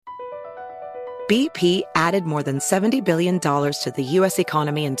BP added more than $70 billion to the U.S.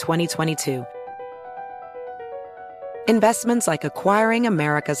 economy in 2022. Investments like acquiring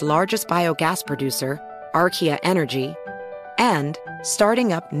America's largest biogas producer, Archaea Energy, and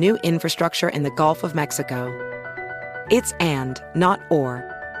starting up new infrastructure in the Gulf of Mexico. It's and, not or.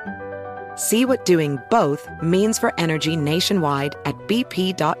 See what doing both means for energy nationwide at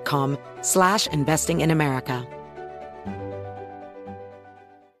bp.com/investing in America.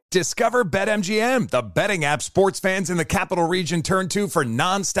 Discover BetMGM, the betting app sports fans in the capital region turn to for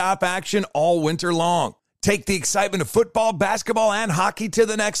nonstop action all winter long. Take the excitement of football, basketball, and hockey to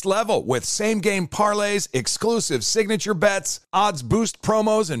the next level with same-game parlays, exclusive signature bets, odds boost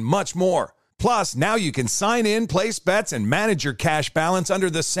promos, and much more. Plus, now you can sign in, place bets, and manage your cash balance under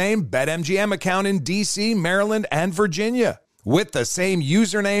the same BetMGM account in D.C., Maryland, and Virginia. With the same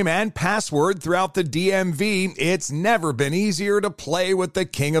username and password throughout the DMV, it's never been easier to play with the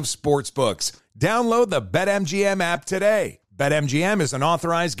king of sportsbooks. Download the BetMGM app today. BetMGM is an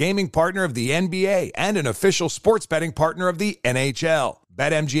authorized gaming partner of the NBA and an official sports betting partner of the NHL.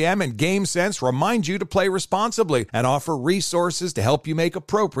 BetMGM and GameSense remind you to play responsibly and offer resources to help you make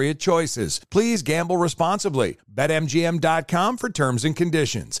appropriate choices. Please gamble responsibly. BetMGM.com for terms and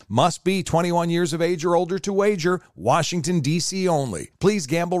conditions. Must be 21 years of age or older to wager. Washington, D.C. only. Please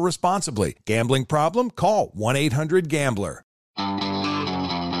gamble responsibly. Gambling problem? Call 1-800-GAMBLER.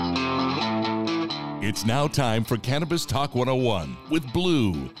 It's now time for Cannabis Talk 101 with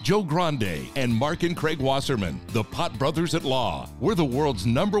Blue, Joe Grande, and Mark and Craig Wasserman, the Pot Brothers at Law. We're the world's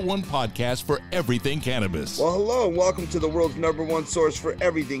 #1 podcast for everything cannabis. Well, hello, and welcome to the world's #1 source for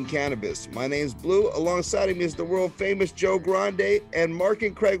everything cannabis. My name's Blue. Alongside me is the world famous Joe Grande and Mark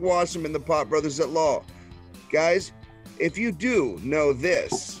and Craig Wasserman, the Pot Brothers at Law. Guys, if you do know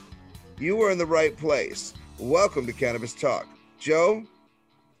this, you are in the right place. Welcome to Cannabis Talk. Joe?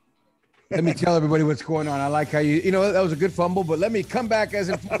 Let me tell everybody what's going on. I like how that was a good fumble, but let me come back as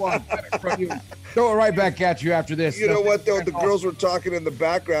in football. Throw it right back at you after this. You know what, though? The girls were talking in the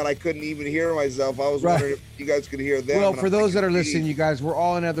background. I couldn't even hear myself. I was wondering if you guys could hear them. Well, for those that are listening, you guys, we're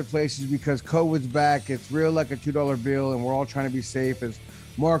all in other places because COVID's back. It's real like a $2 bill, and we're all trying to be safe. As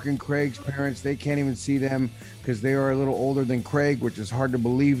Mark and Craig's parents, they can't even see them because they are a little older than Craig, which is hard to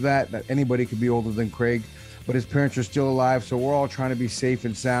believe that anybody could be older than Craig. But his parents are still alive, so we're all trying to be safe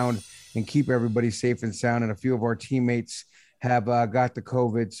and sound and keep everybody safe and sound. And a few of our teammates have got the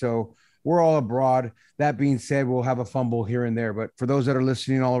COVID. So we're all abroad. That being said, we'll have a fumble here and there. But for those that are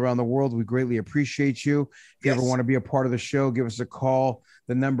listening all around the world, we greatly appreciate you. If you ever want to be a part of the show, give us a call.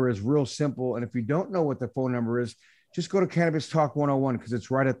 The number is real simple. And if you don't know what the phone number is, just go to Cannabis Talk 101 because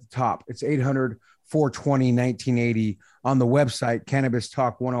it's right at the top. It's 800-420-1980 on the website, Cannabis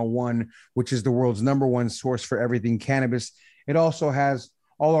Talk 101, which is the world's #1 source for everything cannabis. It also has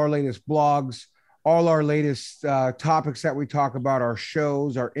all our latest blogs, all our latest topics that we talk about, our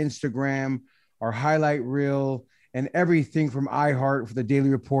shows, our Instagram, our highlight reel, and everything from iHeart for the daily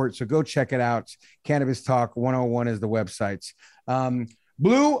report. So go check it out. Cannabis Talk 101 is the website.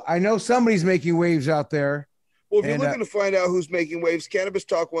 Blue, I know somebody's making waves out there. Well, if you're looking to find out who's making waves, Cannabis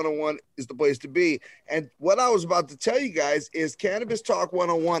Talk 101 is the place to be. And what I was about to tell you guys is Cannabis Talk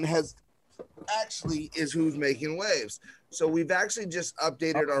 101 is who's making waves. So we've actually just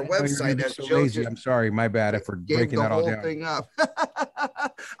updated our website. I'm sorry, my bad for breaking that all down. Thing up.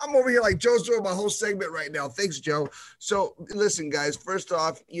 I'm over here like Joe's doing my whole segment right now. Thanks, Joe. So listen, guys. First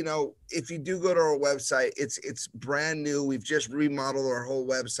off, if you do go to our website, it's brand new. We've just remodeled our whole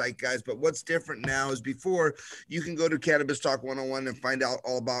website, guys. But what's different now is before you can go to Cannabis Talk 101 and find out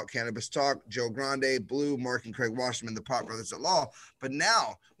all about Cannabis Talk, Joe Grande, Blue, Mark, and Craig Wasserman, the Pot Brothers at Law. But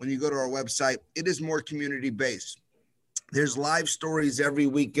now, when you go to our website, it is more community based. There's live stories every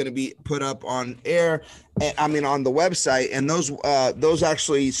week going to be put up on air. On the website. And those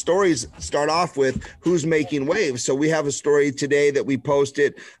actually stories start off with who's making waves. So we have a story today that we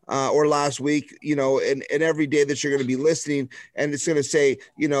posted or last week, and every day that you're going to be listening. And it's going to say,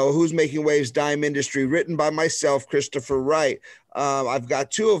 who's making waves, Dime Industry, written by myself, Christopher Wright. I've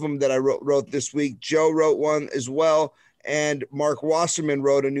got two of them that I wrote this week. Joe wrote one as well. And Mark Wasserman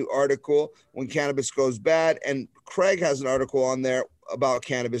wrote a new article, When Cannabis Goes Bad. And Craig has an article on there about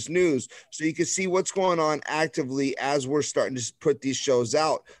cannabis news. So you can see what's going on actively as we're starting to put these shows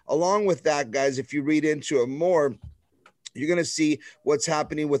out. Along with that, guys, if you read into it more, you're going to see what's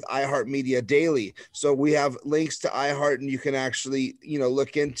happening with iHeartMedia Daily. So we have links to iHeart, and you can actually,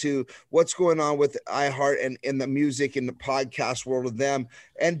 look into what's going on with iHeart and in the music and the podcast world of them,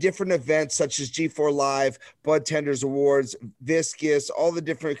 and different events such as G4 Live, Bud Tenders Awards, Viscus, all the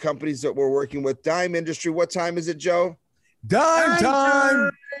different companies that we're working with. Dime Industry. What time is it, Joe? Dime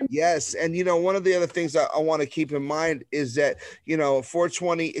time. Yes. And, one of the other things I want to keep in mind is that,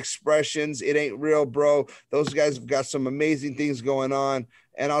 420 Expressions, It Ain't Real, Bro. Those guys have got some amazing things going on.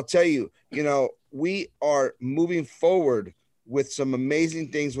 And I'll tell you, we are moving forward with some amazing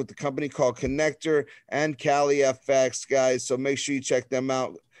things with the company called Connector and Cali FX, guys. So make sure you check them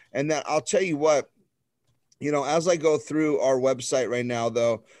out. And then I'll tell you what, as I go through our website right now,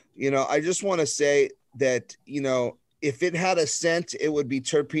 though, I just want to say that, if it had a scent, it would be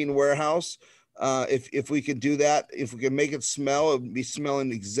Terpene Warehouse. If we could do that, if we could make it smell, it would be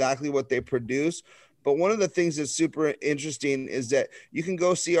smelling exactly what they produce. But one of the things that's super interesting is that you can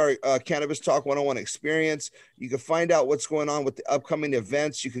go see our Cannabis Talk 101 experience. You can find out what's going on with the upcoming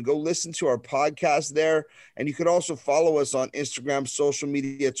events. You can go listen to our podcast there. And you can also follow us on Instagram, social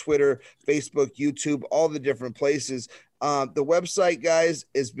media, Twitter, Facebook, YouTube, all the different places. The website, guys,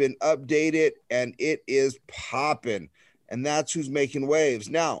 has been updated and it is popping. And that's who's making waves.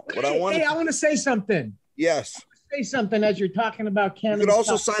 Now, what I want to say something. Yes. Say something as you're talking about Cannabis. You could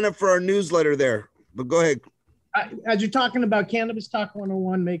also sign up for our newsletter there. But go ahead. As you're talking about Cannabis Talk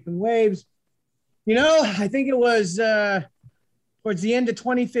 101 making waves, I think it was towards the end of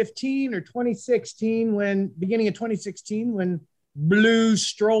 2015 or 2016, beginning of 2016, when Blue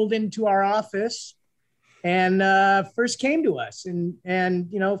strolled into our office and first came to us. And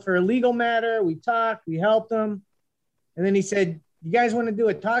for a legal matter, we talked, we helped him. And then he said, "You guys want to do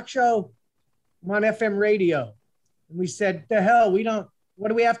a talk show? I'm on FM radio." And we said, "The hell, we don't. What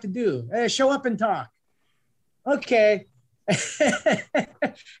do we have to do? Hey, show up and talk." Okay.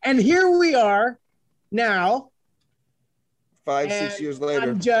 And here we are now. 5-6 years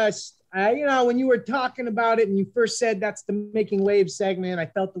later. I'm just, when you were talking about it and you first said that's the Making Waves segment, I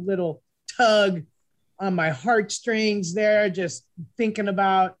felt a little tug on my heartstrings there, just thinking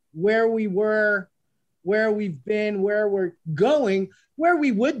about where we were, where we've been, where we're going, where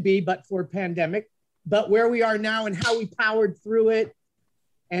we would be, but for a pandemic, but where we are now and how we powered through it.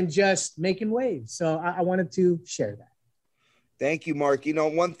 And just making waves. So I wanted to share that. Thank you, Mark.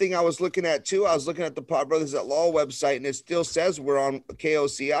 One thing I was looking at too, I was looking at the Pot Brothers at Law website, and it still says we're on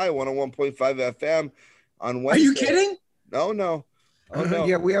KOCI 101.5 FM on Wednesday. Are you kidding? No. Oh, no.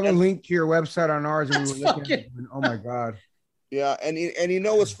 Yeah, we have a link to your website on ours. And we were looking at it, and, oh my God. Yeah, and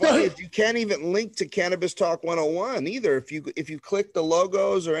what's funny is you can't even link to Cannabis Talk 101 either. If you click the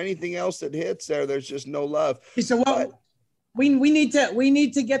logos or anything else that hits there, there's just no love. So what? We need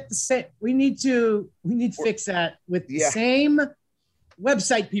to get the same. We need to fix that with the same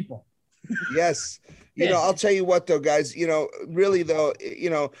website people. Yes. I'll tell you what though, guys, really though,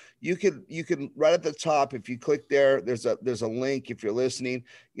 you could right at the top, if you click there, there's a link if you're listening,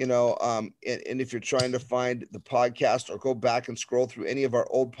 and if you're trying to find the podcast or go back and scroll through any of our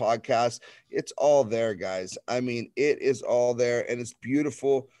old podcasts, it's all there, guys. I mean, it is all there and it's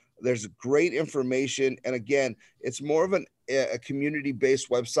beautiful. There's great information. And again, it's more of a community-based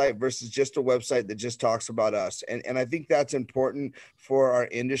website versus just a website that just talks about us. And I think that's important for our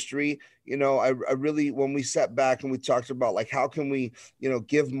industry. I really, when we sat back and we talked about like, how can we,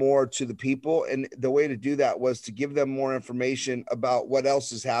 give more to the people? And the way to do that was to give them more information about what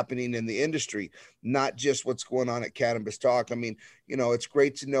else is happening in the industry, not just what's going on at Cannabis Talk. I mean, it's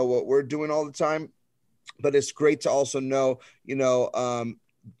great to know what we're doing all the time, but it's great to also know,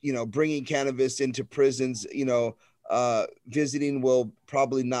 bringing cannabis into prisons, visiting will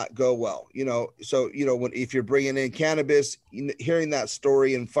probably not go well, so, if you're bringing in cannabis, hearing that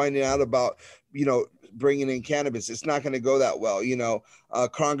story and finding out about, bringing in cannabis, it's not going to go that well.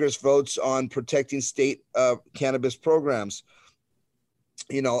 Congress votes on protecting state cannabis programs.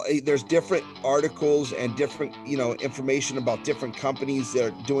 There's different articles and different, information about different companies that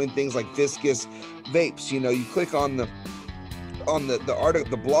are doing things like Viscous vapes. You click on the article,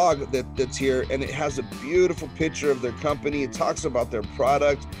 the blog that's here, and it has a beautiful picture of their company. It talks about their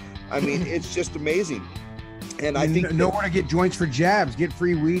product. I mean, it's just amazing. And I think know where to get joints for jabs, get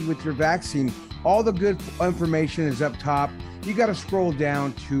free weed with your vaccine. All the good information is up top. You got to scroll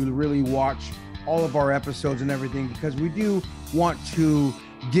down to really watch all of our episodes and everything, because we do want to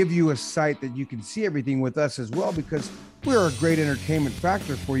give you a site that you can see everything with us as well, because we're a great entertainment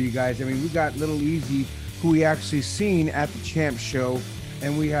factor for you guys. I mean, we got Little Easy, who we actually seen at the Champ Show,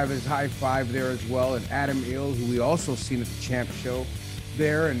 and we have his high five there as well, and Adam Ill, who we also seen at the Champ Show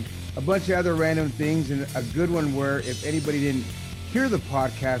there, and a bunch of other random things, and a good one where if anybody didn't hear the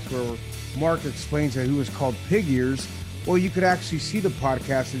podcast where Mark explains that he was called Pig Ears, well, you could actually see the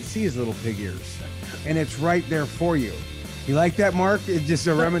podcast and see his little pig ears, and it's right there for you. You like that, Mark? It's just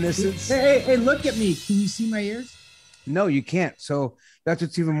a reminiscence. Hey, look at me. Can you see my ears? No, you can't. So that's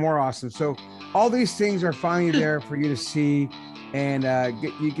what's even more awesome. So all these things are finally there for you to see. And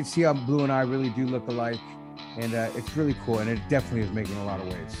you can see how Blue and I really do look alike. And it's really cool. And it definitely is making a lot of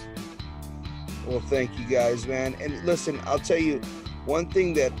waves. Well, thank you guys, man. And listen, I'll tell you, one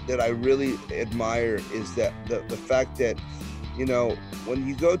thing that I really admire is that the fact that, you know, when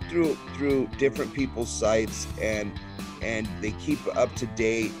you go through different people's sites and they keep up to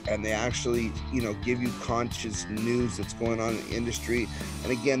date and they actually, you know, give you conscious news that's going on in the industry.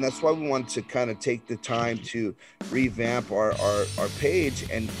 And again, that's why we want to kind of take the time to revamp our page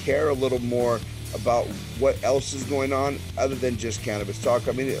and care a little more about what else is going on other than just Cannabis Talk.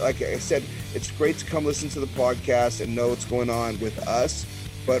 I mean, like I said, it's great to come listen to the podcast and know what's going on with us,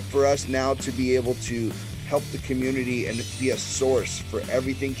 but for us now to be able to help the community and be a source for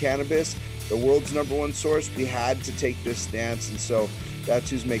everything cannabis, the world's #1 source, we had to take this stance, and so that's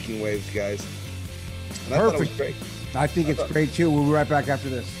who's making waves, guys. And I thought it was great. I think it's great too. We'll be right back after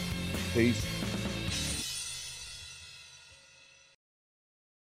this. Peace.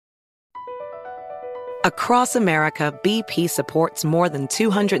 Across America, BP supports more than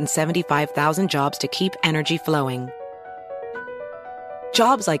 275,000 jobs to keep energy flowing.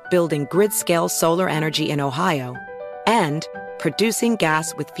 Jobs like building grid-scale solar energy in Ohio and producing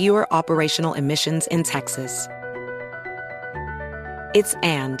gas with fewer operational emissions in Texas. It's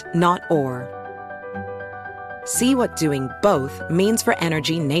and, not or. See what doing both means for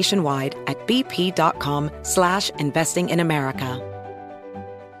energy nationwide at bp.com/investing in America.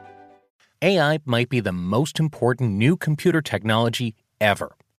 AI might be the most important new computer technology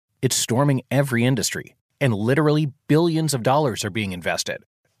ever. It's storming every industry, and literally billions of dollars are being invested.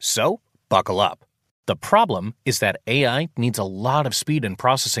 So, buckle up. The problem is that AI needs a lot of speed and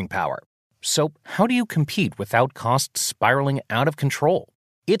processing power. So, how do you compete without costs spiraling out of control?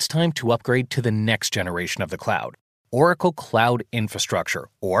 It's time to upgrade to the next generation of the cloud, Oracle Cloud Infrastructure,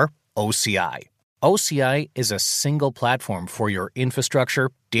 or OCI. OCI is a single platform for your infrastructure,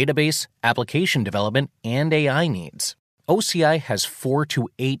 database, application development, and AI needs. OCI has 4 to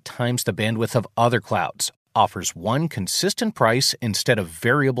 8 times the bandwidth of other clouds, offers one consistent price instead of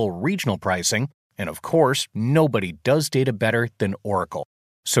variable regional pricing, and of course, nobody does data better than Oracle.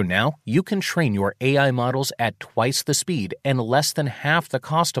 So now you can train your AI models at twice the speed and less than half the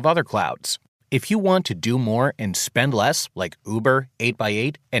cost of other clouds. If you want to do more and spend less, like Uber,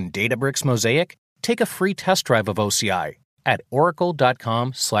 8x8, and Databricks Mosaic, take a free test drive of OCI at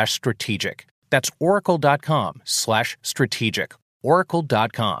oracle.com/strategic. That's oracle.com/strategic.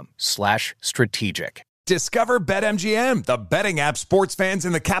 oracle.com/strategic. Discover BetMGM, the betting app sports fans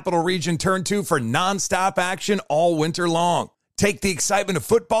in the capital region turn to for nonstop action all winter long. Take the excitement of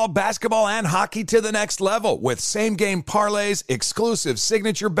football, basketball, and hockey to the next level with same-game parlays, exclusive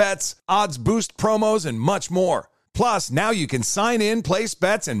signature bets, odds boost promos, and much more. Plus, now you can sign in, place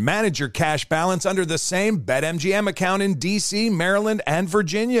bets, and manage your cash balance under the same BetMGM account in D.C., Maryland, and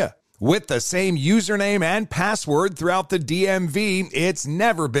Virginia. With the same username and password throughout the DMV, it's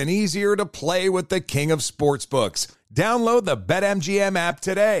never been easier to play with the king of sportsbooks. Download the BetMGM app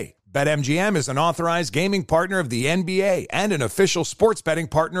today. BetMGM is an authorized gaming partner of the NBA and an official sports betting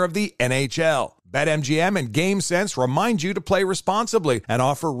partner of the NHL. BetMGM and GameSense remind you to play responsibly and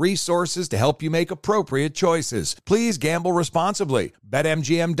offer resources to help you make appropriate choices. Please gamble responsibly.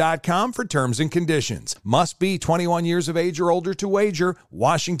 BetMGM.com for terms and conditions. Must be 21 years of age or older to wager.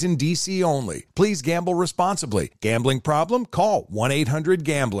 Washington, D.C. only. Please gamble responsibly. Gambling problem? Call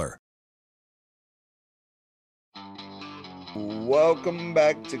 1-800-GAMBLER. Welcome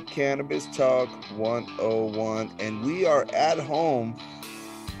back to Cannabis Talk 101, and we are at home,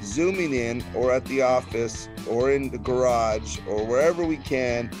 zooming in, or at the office, or in the garage, or wherever we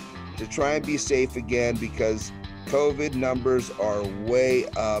can to try and be safe again, because COVID numbers are way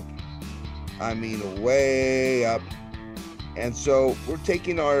up. I mean, way up. And so we're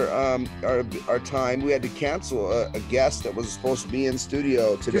taking our time. We had to cancel a guest that was supposed to be in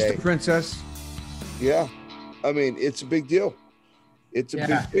studio today. Just a princess. Yeah. I mean, it's a big deal. It's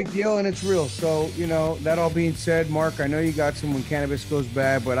a big deal, and it's real. So, you know, that all being said, Mark, I know you got some when cannabis goes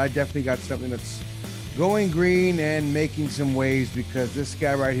bad, but I definitely got something that's going green and making some waves, because this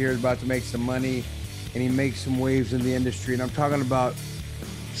guy right here is about to make some money, and he makes some waves in the industry. And I'm talking about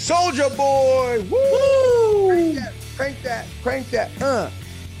Soulja Boy. Woo! Crank that.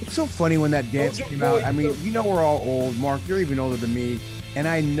 It's so funny when that dance came out. I mean, you know, we're all old. Mark, you're even older than me. And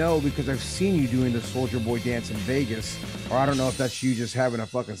I know because I've seen you doing the Soulja Boy dance in Vegas, or I don't know if that's you just having a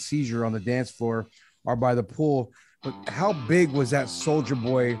fucking seizure on the dance floor or by the pool. But how big was that Soulja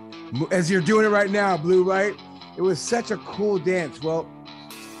Boy as you're doing it right now, Blue, right? It was such a cool dance. Well,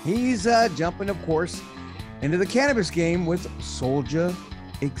 he's jumping, of course, into the cannabis game with Soulja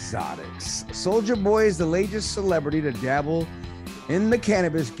Exotics. Soulja Boy is the latest celebrity to dabble in the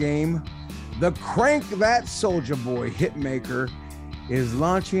cannabis game, the Crank That Soldier Boy hitmaker is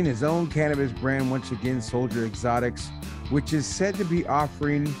launching his own cannabis brand once again, Soldier Exotics, which is said to be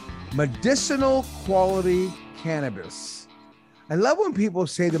offering medicinal quality cannabis. I love when people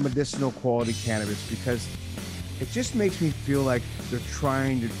say the medicinal quality cannabis because it just makes me feel like they're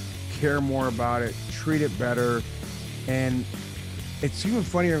trying to care more about it, treat it better. And it's even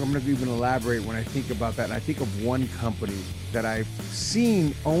funnier. I'm going to even elaborate when I think about that. And I think of one company that I've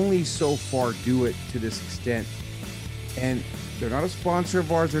seen only so far do it to this extent. And they're not a sponsor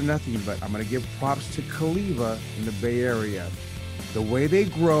of ours or nothing, but I'm going to give props to Caliva in the Bay Area. The way they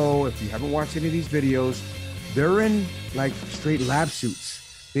grow, if you haven't watched any of these videos, they're in like straight lab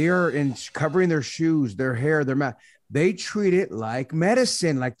suits. They are in covering their shoes, their hair, their mouth. They treat it like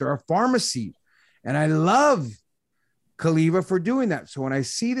medicine, like they're a pharmacy. And I love Caliva for doing that. So when I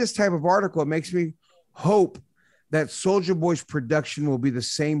see this type of article, it makes me hope that Soulja Boy's production will be the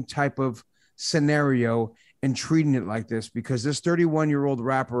same type of scenario and treating it like this, because this 31-year-old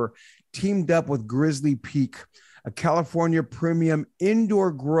rapper teamed up with Grizzly Peak, a California premium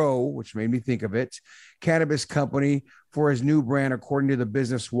indoor grow, which made me think of it, cannabis company for his new brand, according to the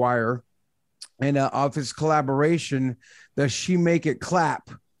Business Wire. And of his collaboration, the She Make It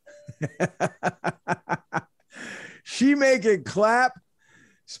Clap. She Make It Clap.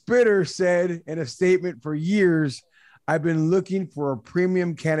 Spitter said in a statement, for years, I've been looking for a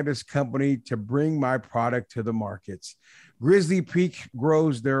premium cannabis company to bring my product to the markets. Grizzly Peak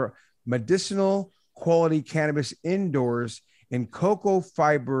grows their medicinal quality cannabis indoors in cocoa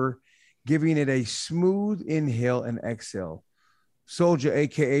fiber, giving it a smooth inhale and exhale. Soulja,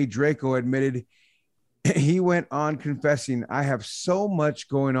 aka Draco, admitted he went on confessing, I have so much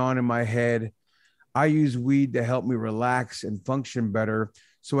going on in my head. I use weed to help me relax and function better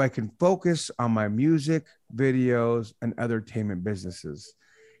so I can focus on my music, videos, and other entertainment businesses.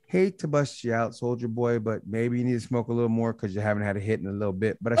 Hate to bust you out, Soulja Boy, but maybe you need to smoke a little more because you haven't had a hit in a little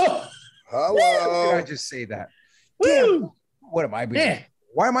bit. But Hello. Did I just say that? Damn, what am I being?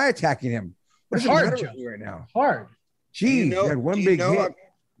 Why am I attacking him? What is the matter with me right now? Hard. Geez, you had one big hit.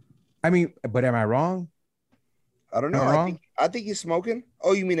 I mean, but am I wrong? I don't know. I think he's smoking.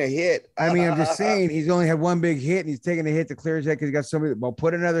 Oh, you mean a hit? I mean, I'm just saying he's only had one big hit and he's taking a hit to clear his head because he got somebody. Well,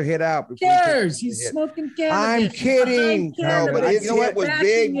 put another hit out. Who cares? He's smoking cannabis. I'm kidding. No, but his hit was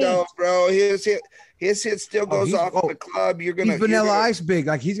big though, bro. His hit still goes off in the club. He's Vanilla Ice big.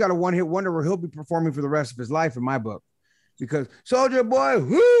 Like he's got a one-hit wonder where he'll be performing for the rest of his life in my book. Because Soulja Boy,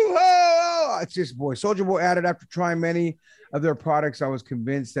 whoo-ho! It's just boy. Soulja Boy added after trying many of their products, I was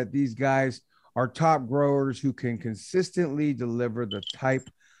convinced that these guys are top growers who can consistently deliver the type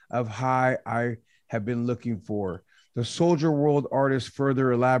of high I have been looking for. The Soulja World artist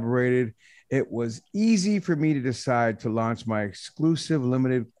further elaborated, it was easy for me to decide to launch my exclusive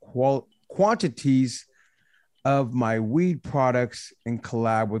limited quantities of my weed products and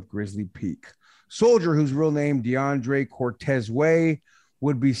collab with Grizzly Peak. Soulja, whose real name DeAndre Cortez Way,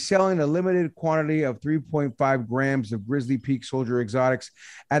 would be selling a limited quantity of 3.5 grams of Grizzly Peak Soulja Exotics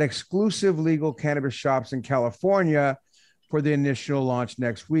at exclusive legal cannabis shops in California for the initial launch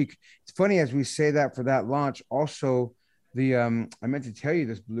next week. It's funny as we say that for that launch. Also, the I meant to tell you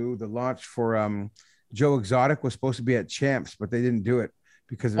this, Blue. The launch for Joe Exotic was supposed to be at Champs, but they didn't do it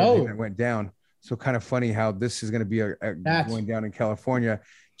because of everything that went down. So kind of funny how this is going to be going down in California.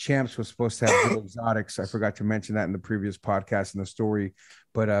 Champs was supposed to have Joe Exotics. I forgot to mention that in the previous podcast in the story.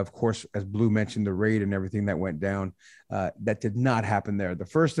 But of course, as Blue mentioned, the raid and everything that went down, that did not happen there. The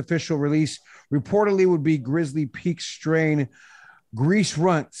first official release reportedly would be Grizzly Peak strain Grease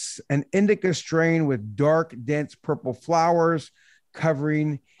Runts, an indica strain with dark, dense purple flowers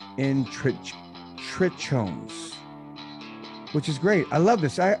covering in trichomes, which is great. I love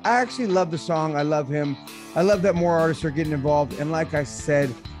this. I actually love the song. I love him. I love that more artists are getting involved. And like I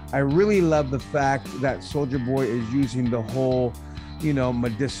said, I really love the fact that Soulja Boy is using the whole,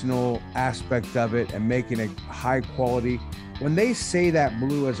 medicinal aspect of it and making it high quality. When they say that,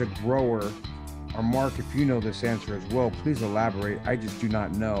 Blue, as a grower, or Mark, if you know this answer as well, please elaborate. I just do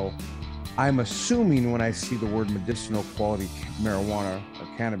not know. I'm assuming when I see the word medicinal quality marijuana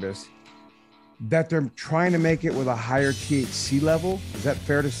or cannabis, that they're trying to make it with a higher THC level. Is that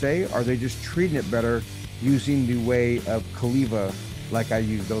fair to say? Are they just treating it better using the way of Caliva, like I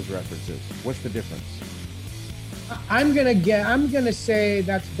use those references? What's the difference? I'm gonna say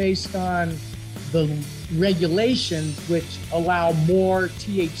that's based on the regulations which allow more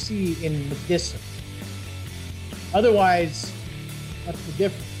THC in medicine. Otherwise, what's the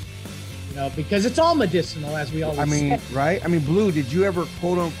difference? Because it's all medicinal, as we always say. Right? Blue, did you ever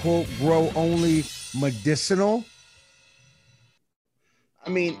quote unquote grow only medicinal? I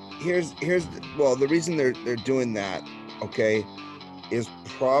mean, the reason they're doing that, okay, is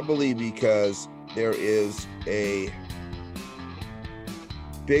probably because there is a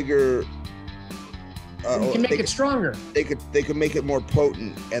bigger. You can make it stronger. They could make it more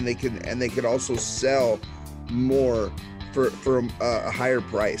potent, and they could also sell more for a higher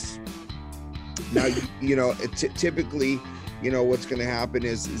price. Now, typically, what's going to happen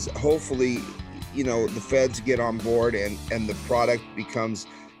is hopefully, the feds get on board and the product becomes,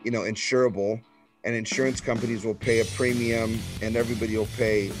 insurable, and insurance companies will pay a premium and everybody will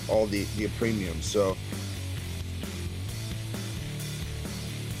pay all the premiums. So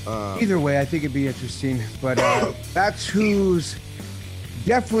either way, I think it'd be interesting, but that's who's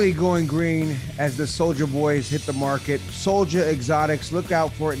definitely going green as the Soldier Boys hit the market. Soldier Exotics, look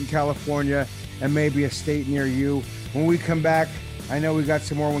out for it in California and maybe a state near you. When we come back, I know we got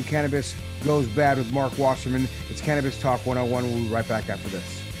some more When Cannabis Goes Bad with Mark Wasserman. It's Cannabis Talk 101. We'll be right back after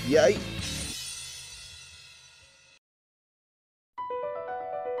this. Yay.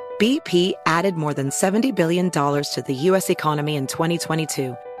 BP added more than $70 billion to the U.S. economy in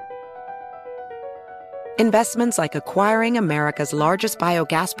 2022. Investments like acquiring America's largest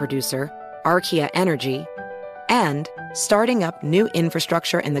biogas producer, Archaea Energy, and starting up new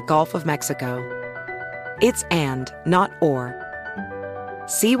infrastructure in the Gulf of Mexico. It's and, not or.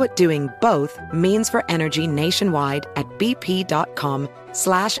 See what doing both means for energy nationwide at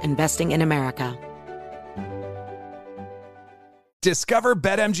bp.com/investing in America. Discover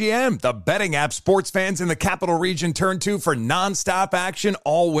BetMGM, the betting app sports fans in the capital region turn to for nonstop action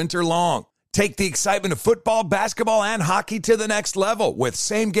all winter long. Take the excitement of football, basketball, and hockey to the next level with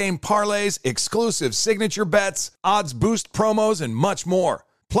same-game parlays, exclusive signature bets, odds boost promos, and much more.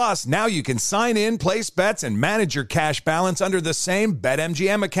 Plus, now you can sign in, place bets, and manage your cash balance under the same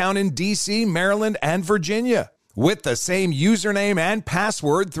BetMGM account in D.C., Maryland, and Virginia. With the same username and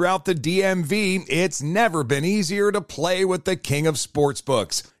password throughout the DMV, it's never been easier to play with the king of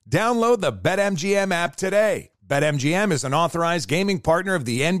sportsbooks. Download the BetMGM app today. BetMGM is an authorized gaming partner of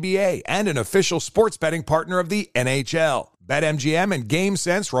the NBA and an official sports betting partner of the NHL. BetMGM and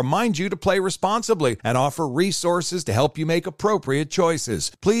GameSense remind you to play responsibly and offer resources to help you make appropriate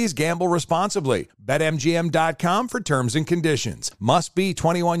choices. Please gamble responsibly. BetMGM.com for terms and conditions. Must be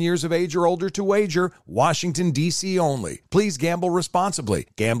 21 years of age or older to wager. Washington, D.C. only. Please gamble responsibly.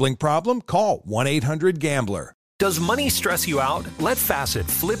 Gambling problem? Call 1-800-GAMBLER. Does money stress you out? Let Facet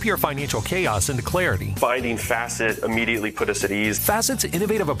flip your financial chaos into clarity. Finding Facet immediately put us at ease. Facet's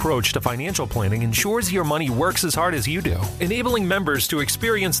innovative approach to financial planning ensures your money works as hard as you do, enabling members to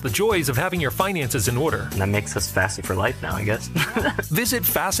experience the joys of having your finances in order. That makes us Facet for life now, I guess. Visit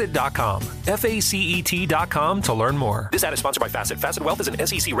Facet.com, FACET.com to learn more. This ad is sponsored by Facet. Facet Wealth is an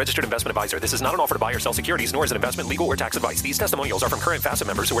SEC registered investment advisor. This is not an offer to buy or sell securities, nor is it investment, legal, or tax advice. These testimonials are from current Facet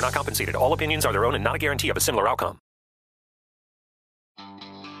members who are not compensated. All opinions are their own and not a guarantee of a similar outcome.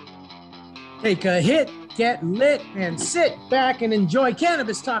 Take a hit, get lit, and sit back and enjoy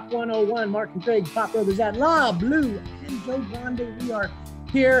Cannabis Talk 101. Mark and Craig, Pop Brothers at La Blue, and Joe Grande. We are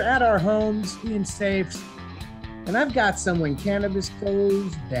here at our homes, being safe. And I've got some When Cannabis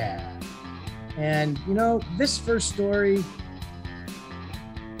Goes Bad. And, this first story,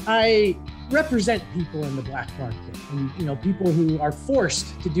 I represent people in the black market and, people who are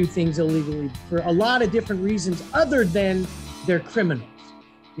forced to do things illegally for a lot of different reasons other than they're criminals.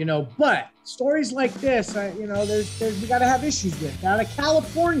 But stories like this, we got to have issues with. Out of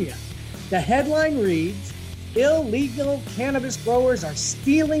California, the headline reads, illegal cannabis growers are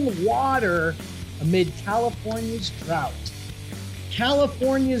stealing water amid California's drought.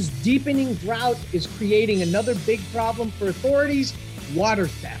 California's deepening drought is creating another big problem for authorities, water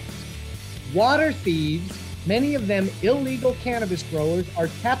theft. Water thieves, many of them illegal cannabis growers, are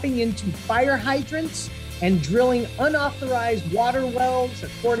tapping into fire hydrants and drilling unauthorized water wells,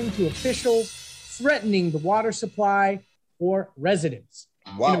 according to officials, threatening the water supply for residents.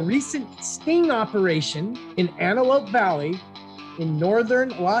 Wow. In a recent sting operation in Antelope Valley in northern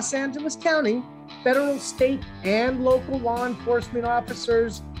Los Angeles County, federal, state, and local law enforcement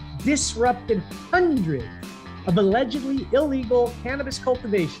officers disrupted hundreds of allegedly illegal cannabis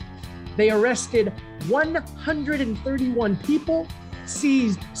cultivations. They arrested 131 people,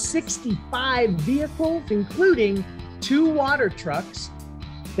 seized 65 vehicles, including 2 water trucks.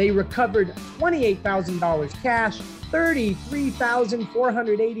 They recovered $28,000 cash,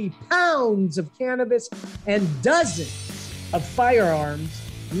 33,480 pounds of cannabis, and dozens of firearms.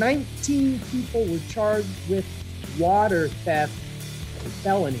 19 people were charged with water theft and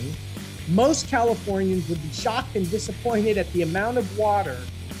felony. Most Californians would be shocked and disappointed at the amount of water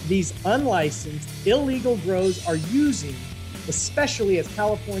these unlicensed illegal grows are using especially as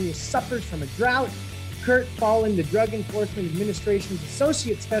California suffers from a drought. Kurt Fallon, the Drug Enforcement Administration's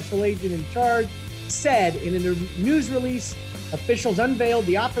Associate Special Agent in charge, said in a news release, officials unveiled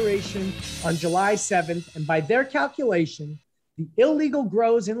the operation on July 7th, and by their calculation, the illegal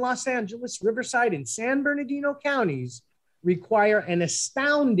grows in Los Angeles, Riverside, and San Bernardino counties require an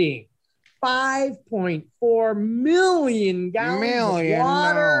astounding 5.4 million gallons of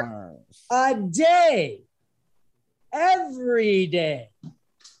water a day, every day.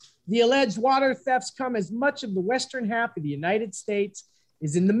 The alleged water thefts come as much of the western half of the United States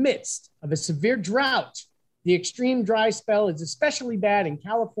is in the midst of a severe drought. The extreme dry spell is especially bad in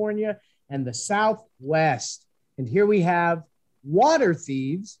California and the Southwest. And here we have water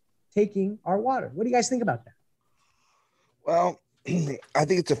thieves taking our water. What do you guys think about that? Well, I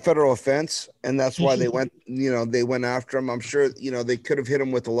think it's a federal offense, and that's why they went after him. I'm sure, they could have hit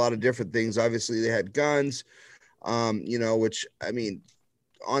him with a lot of different things. Obviously, they had guns, which, I mean,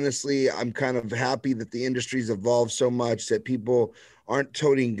 honestly, I'm kind of happy that the industry's evolved so much that people aren't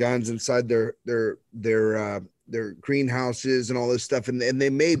toting guns inside their greenhouses and all this stuff. And they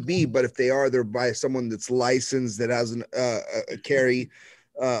may be, but if they are, they're by someone that's licensed, that has a carry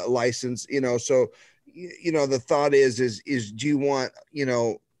license, So, the thought is do you want,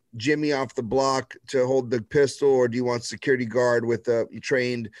 Jimmy off the block to hold the pistol, or do you want security guard with a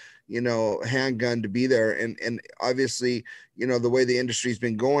trained, handgun to be there? And obviously, the way the industry's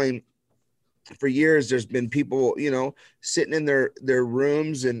been going for years, there's been people, sitting in their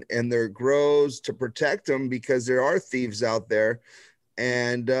rooms and their grows to protect them, because there are thieves out there.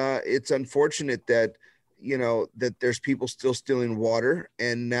 And it's unfortunate that, that there's people still stealing water.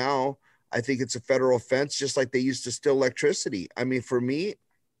 And now I think it's a federal offense, just like they used to steal electricity. I mean, for me,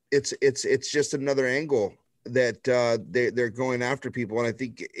 it's just another angle that they're going after people. And I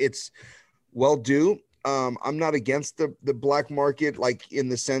think it's well due. I'm not against the black market, like in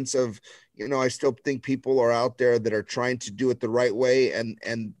the sense of, I still think people are out there that are trying to do it the right way,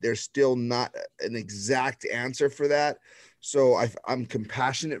 and there's still not an exact answer for that. So I'm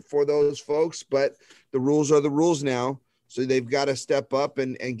compassionate for those folks, but the rules are the rules now. So they've got to step up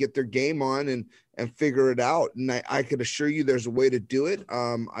and get their game on and figure it out. And I could assure you there's a way to do it.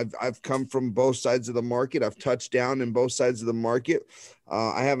 I've come from both sides of the market. I've touched down in both sides of the market.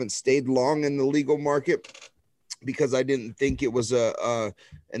 I haven't stayed long in the legal market because I didn't think it was an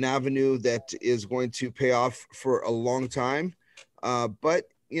avenue that is going to pay off for a long time. But,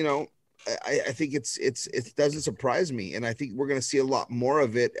 I think it doesn't surprise me. And I think we're going to see a lot more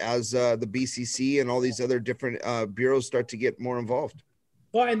of it as the BCC and all these other different bureaus start to get more involved.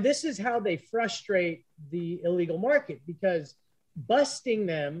 Well, and this is how they frustrate the illegal market, because busting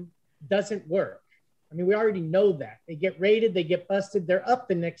them doesn't work. I mean, we already know that. They get raided, they get busted, they're up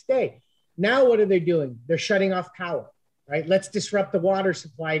the next day. Now what are they doing? They're shutting off power, right? Let's disrupt the water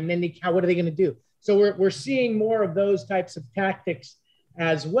supply. And then what are they going to do? So we're seeing more of those types of tactics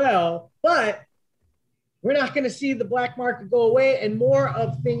as well, but we're not going to see the black market go away, and more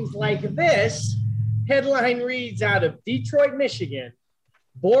of things like this. Headline reads out of Detroit, Michigan: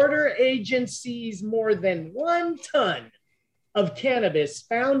 border agents seize more than 1 ton of cannabis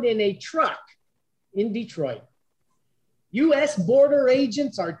found in a truck in Detroit. U.S. border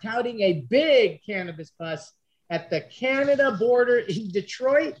agents are touting a big cannabis bust at the Canada border in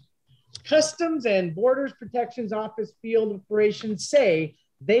Detroit. Customs and Borders Protection's Office Field Operations say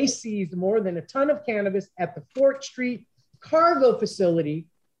they seized more than 1 ton of cannabis at the Fort Street cargo facility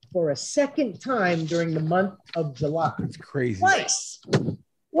for a second time during the month of July. That's crazy. Twice.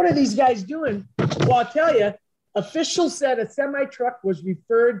 What are these guys doing? Well, I'll tell you, officials said a semi-truck was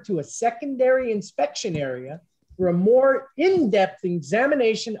referred to a secondary inspection area for a more in-depth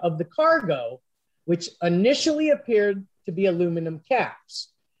examination of the cargo, which initially appeared to be aluminum caps.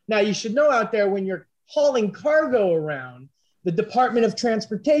 Now, you should know out there, when you're hauling cargo around, the Department of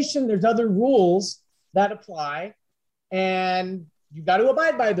Transportation, there's other rules that apply, and you got to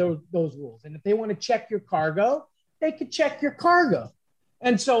abide by those rules. And if they want to check your cargo, they could check your cargo.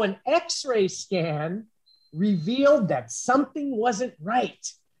 And so an X-ray scan revealed that something wasn't right.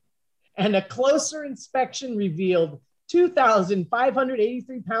 And a closer inspection revealed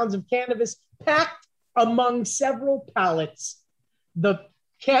 2,583 pounds of cannabis packed among several pallets. The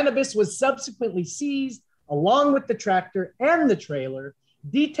cannabis was subsequently seized along with the tractor and the trailer.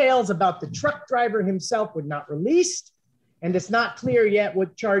 Details about the truck driver himself were not released, and it's not clear yet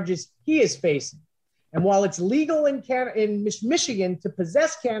what charges he is facing. And while it's legal in Michigan to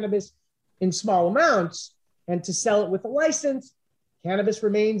possess cannabis in small amounts and to sell it with a license, cannabis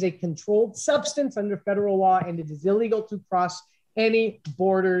remains a controlled substance under federal law, and it is illegal to cross any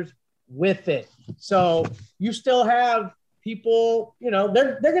borders with it. So you still have people,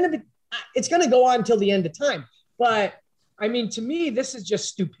 they're going to be, it's going to go on until the end of time. But I mean, to me, this is just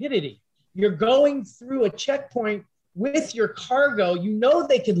stupidity. You're going through a checkpoint with your cargo.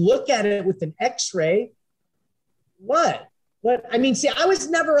 They could look at it with an x-ray. What? I mean, see, I was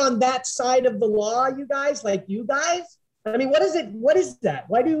never on that side of the law, you guys, like you guys. I mean, what is it? What is that?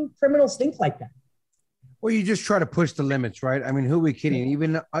 Why do criminals think like that? Well, you just try to push the limits, right? I mean, who are we kidding?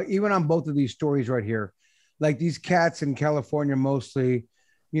 Even on both of these stories right here, like these cats in California, mostly,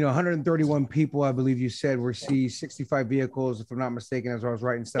 131 people, I believe you said, were seized, 65 vehicles, if I'm not mistaken, as I was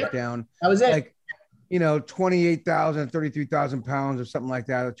writing stuff down. That was it. Like, 28,000, 33,000 pounds or something like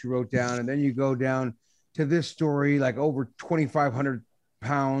that you wrote down. And then you go down to this story, like over 2,500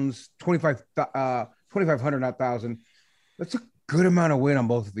 pounds, 2,500, not thousand. That's a good amount of weight on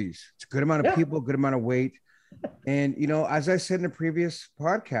both of these. It's a good amount of people, good amount of weight. And, as I said in the previous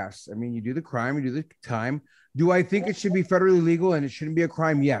podcast, I mean, you do the crime, you do the time. Do I think it should be federally legal and it shouldn't be a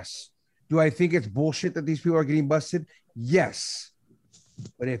crime? Yes. Do I think it's bullshit that these people are getting busted? Yes.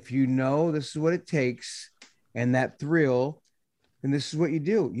 But if this is what it takes and that thrill, then this is what you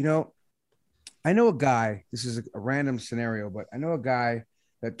do. I know a guy, this is a random scenario, but I know a guy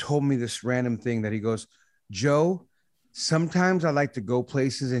that told me this random thing that he goes, Joe, sometimes I like to go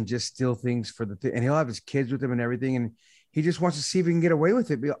places and just steal things for the thing. And he'll have his kids with him and everything. And he just wants to see if he can get away with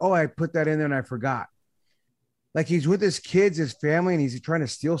it. I put that in there and I forgot. Like he's with his kids, his family, and he's trying to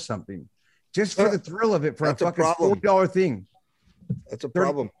steal something just for the thrill of it for a fucking $40 thing. That's a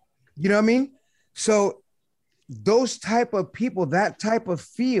problem. You know what I mean? So those type of people, that type of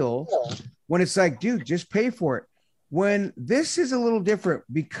feel, when it's like, dude, just pay for it. When this is a little different,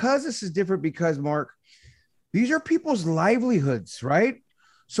 because Mark, these are people's livelihoods, right?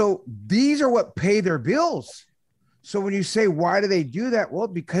 So these are what pay their bills. So when you say, why do they do that? Well,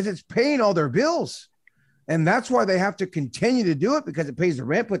 because it's paying all their bills. And that's why they have to continue to do it, because it pays the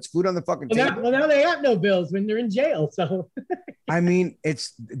rent, puts food on the fucking table. Well, now they have no bills when they're in jail. So, I mean,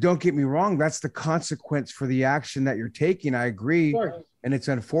 don't get me wrong. That's the consequence for the action that you're taking. I agree. And it's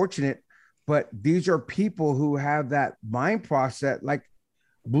unfortunate, but these are people who have that mind process, like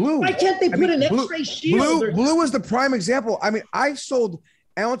Blue. Why can't they put an X-ray shield? Blue is the prime example. I mean, I sold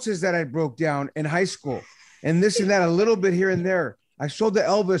ounces that I broke down in high school and this and that, a little bit here and there. I sold to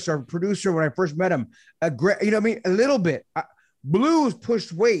Elvis, our producer, when I first met him. A little bit. Blue's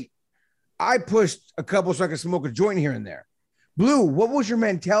pushed weight. I pushed a couple so I could smoke a joint here and there. Blue, what was your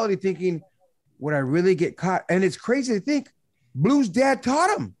mentality thinking, would I really get caught? And it's crazy to think Blue's dad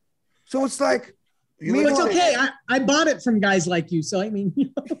taught him. So it's like, it's okay. I bought it from guys like you. So, I mean,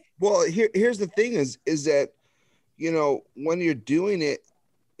 Well, here's the thing is that, when you're doing it,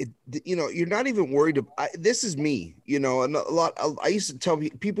 you're not even worried about, this is me, and a lot, I used to tell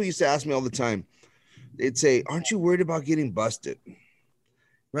people used to ask me all the time, they'd say, aren't you worried about getting busted?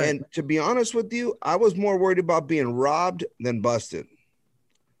 Right. And to be honest with you, I was more worried about being robbed than busted.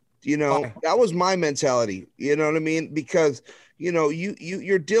 That was my mentality. You know what I mean? Because,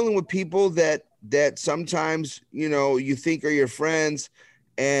 you're dealing with people that sometimes, you think are your friends.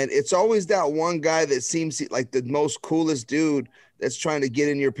 And it's always that one guy that seems like the most coolest dude that's trying to get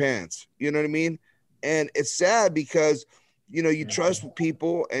in your pants. You know what I mean? And it's sad because, you trust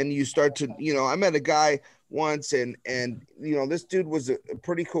people and you start to, I met a guy once and this dude was a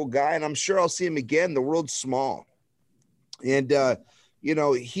pretty cool guy, and I'm sure I'll see him again. The world's small. And,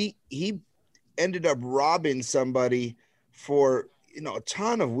 he ended up robbing somebody for, a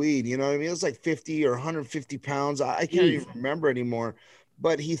ton of weed. You know what I mean? It was like 50 or 150 pounds. I can't even remember anymore,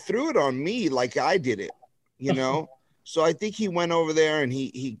 but he threw it on me like I did it, So I think he went over there and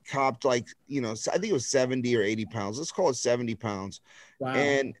he copped like, I think it was 70 or 80 pounds. Let's call it 70 pounds. Wow.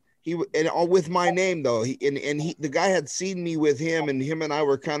 And all with my name though. The guy had seen me with him, and him and I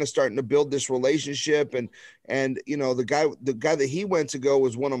were kind of starting to build this relationship. And the guy that he went to go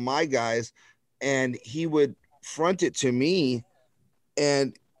was one of my guys, and he would front it to me.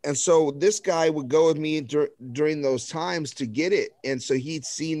 And so this guy would go with me during those times to get it. And so he'd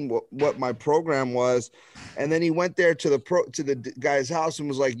seen what my program was. And then he went there to the guy's house and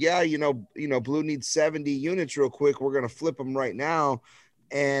was like, yeah, Blue needs 70 units real quick. We're going to flip them right now,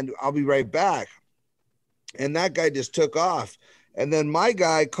 and I'll be right back. And that guy just took off. And then my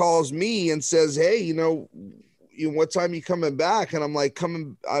guy calls me and says, hey, what time you coming back? And I'm like,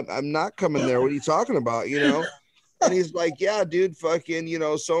 I'm not coming there. What are you talking about? And he's like, yeah, dude, fucking,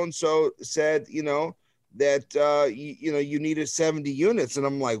 so-and-so said, that, you needed 70 units. And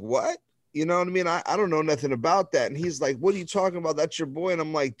I'm like, what? You know what I mean? I don't know nothing about that. And he's like, what are you talking about? That's your boy. And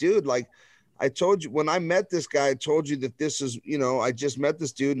I'm like, dude, like I told you, when I met this guy, I told you that this is, I just met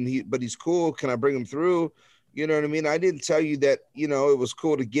this dude but he's cool. Can I bring him through? You know what I mean? I didn't tell you that, you know, it was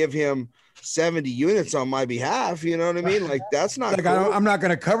cool to give him 70 units on my behalf. You know what I mean? Like, that's not like, cool. I'm not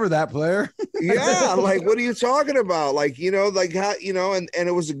going to cover that player. Yeah. Like, what are you talking about? Like, you know, like how, you know, and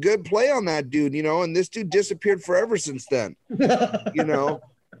it was a good play on that dude, you know, and this dude disappeared forever since then, you know,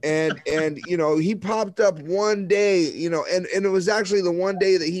 and, you know, he popped up one day, you know, and it was actually the one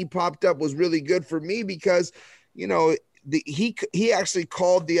day that he popped up was really good for me because, you know, he actually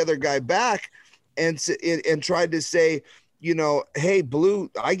called the other guy back and tried to say, you know, hey, Blue,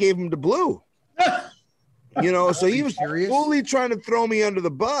 I gave him to Blue, you know, so he was fully trying to throw me under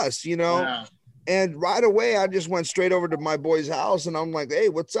the bus, you know. Wow. And right away, I just went straight over to my boy's house and I'm like, hey,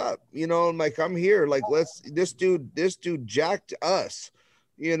 what's up? You know, I'm like, I'm here. Like, this dude jacked us,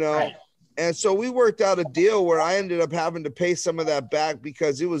 you know. Right. And so we worked out a deal where I ended up having to pay some of that back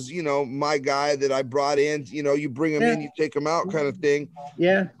because it was, you know, my guy that I brought in, you know, you bring him in, you take him out kind of thing.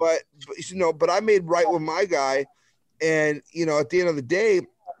 Yeah. But you know, but I made right with my guy. And, you know, at the end of the day,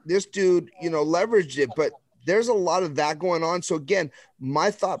 this dude, you know, leveraged it, but there's a lot of that going on. So again,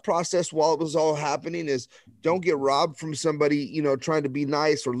 my thought process while it was all happening is don't get robbed from somebody, you know, trying to be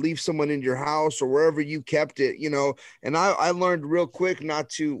nice or leave someone in your house or wherever you kept it, you know. And I learned real quick not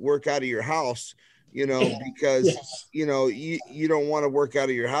to work out of your house, you know, because, you know, you don't want to work out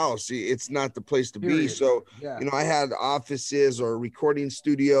of your house. It's not the place to be. So, you know, I had offices or recording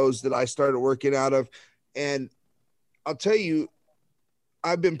studios that I started working out of. And I'll tell you,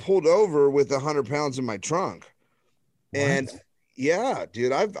 I've been pulled over with 100 pounds in my trunk. What? And yeah,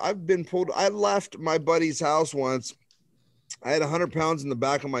 dude, I've been pulled. I left my buddy's house once. I had 100 pounds in the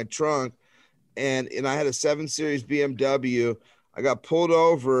back of my trunk and I had a 7 Series BMW. I got pulled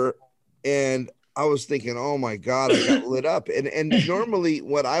over and I was thinking, oh my God, I got lit up. And normally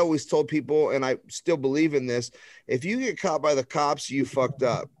what I always told people, and I still believe in this, if you get caught by the cops, you fucked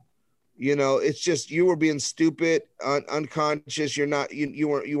up. You know, it's just you were being stupid, unconscious. You're not, you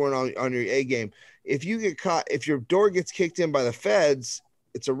weren't on your A game. If you get caught, if your door gets kicked in by the feds,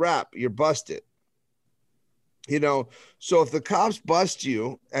 it's a wrap. You're busted. You know, so if the cops bust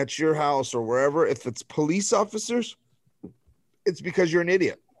you at your house or wherever, if it's police officers, it's because you're an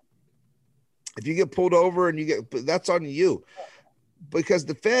idiot. If you get pulled over and that's on you, because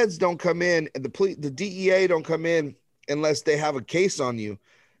the feds don't come in and the DEA don't come in unless they have a case on you.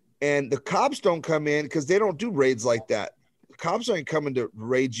 And the cops don't come in because they don't do raids like that. The cops aren't coming to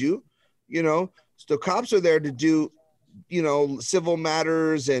raid you, you know. So the cops are there to do, you know, civil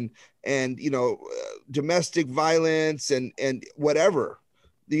matters and you know, domestic violence and whatever,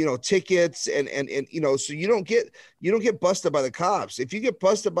 you know, tickets and you know. So you don't get busted by the cops. If you get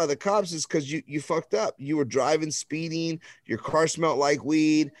busted by the cops, it's because you fucked up. You were driving, speeding. Your car smelled like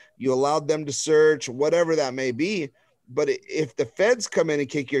weed. You allowed them to search, whatever that may be. But if the feds come in and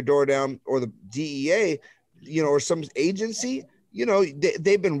kick your door down or the DEA, you know, or some agency, you know,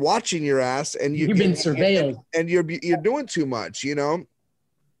 they've been watching your ass and you've been surveilled and you're doing too much, you know?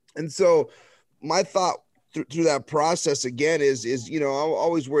 And so my thought through that process again is, you know, I'm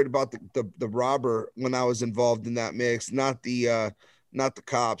always worried about the robber when I was involved in that mix, not the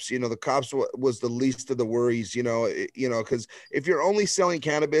cops. You know, the cops was the least of the worries, you know, because if you're only selling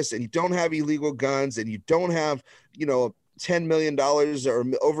cannabis and you don't have illegal guns and you don't have, you know, $10 million or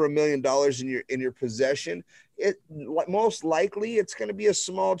over $1 million in your possession, it most likely it's going to be a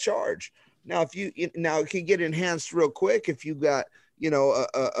small charge. Now, it can get enhanced real quick if you got, you know,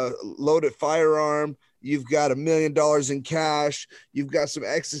 a loaded firearm. You've got $1 million in cash. You've got some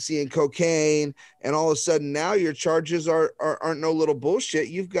ecstasy and cocaine, and all of a sudden now your charges aren't no little bullshit.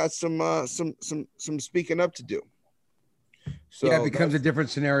 You've got some speaking up to do. So yeah, it becomes a different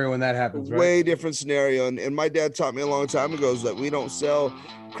scenario when that happens. Right? Way different scenario. And my dad taught me a long time ago is that we don't sell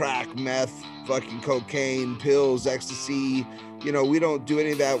crack, meth, fucking cocaine, pills, ecstasy. You know, we don't do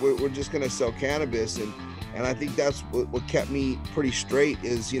any of that. We're just gonna sell cannabis, and I think that's what kept me pretty straight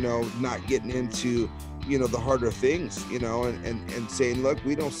is, you know, not getting into, you know, the harder things, you know, and saying, look,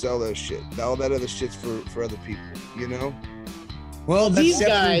 we don't sell that shit. All that other shit's for other people, you know? Well, these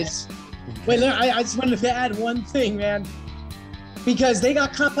guys, wait, look, I just wanted to add one thing, man, because they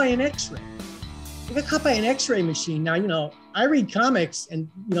got caught by an x-ray. They got caught by an x-ray machine. Now, you know, I read comics and,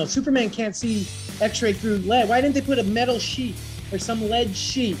 you know, Superman can't see x-ray through lead. Why didn't they put a metal sheet or some lead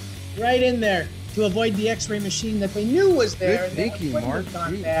sheet right in there to avoid the x-ray machine that they knew was there? Good thinking, Mark.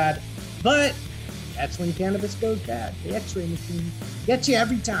 Bad. But that's when cannabis goes bad. The x-ray machine gets you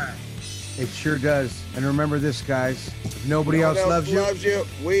every time. It sure does. And remember this, guys. Nobody else loves you.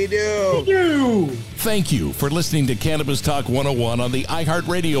 We do. We do. Thank you for listening to Cannabis Talk 101 on the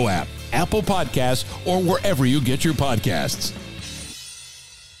iHeartRadio app, Apple Podcasts, or wherever you get your podcasts.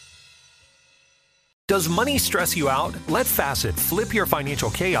 Does money stress you out? Let Facet flip your financial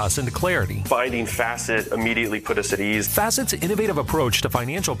chaos into clarity. Finding Facet immediately put us at ease. Facet's innovative approach to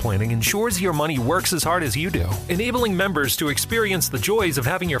financial planning ensures your money works as hard as you do, enabling members to experience the joys of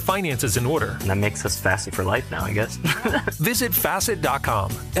having your finances in order. That makes us Facet for life now, I guess. Visit Facet.com,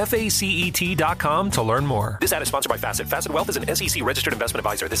 FACET.com to learn more. This ad is sponsored by Facet. Facet Wealth is an SEC registered investment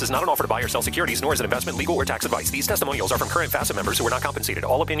advisor. This is not an offer to buy or sell securities, nor is it investment, legal, or tax advice. These testimonials are from current Facet members who are not compensated.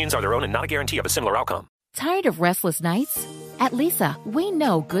 All opinions are their own and not a guarantee of a similar outcome. Tired of restless nights? At Leesa, we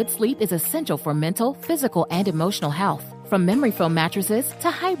know good sleep is essential for mental, physical, and emotional health. From memory foam mattresses to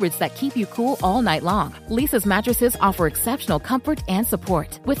hybrids that keep you cool all night long, Leesa's mattresses offer exceptional comfort and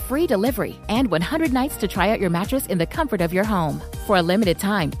support with free delivery and 100 nights to try out your mattress in the comfort of your home. For a limited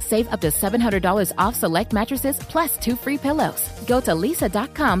time, save up to $700 off select mattresses plus 2 free pillows. Go to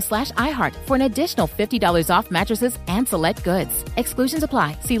leesa.com/iHeart for an additional $50 off mattresses and select goods. Exclusions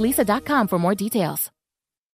apply. See leesa.com for more details.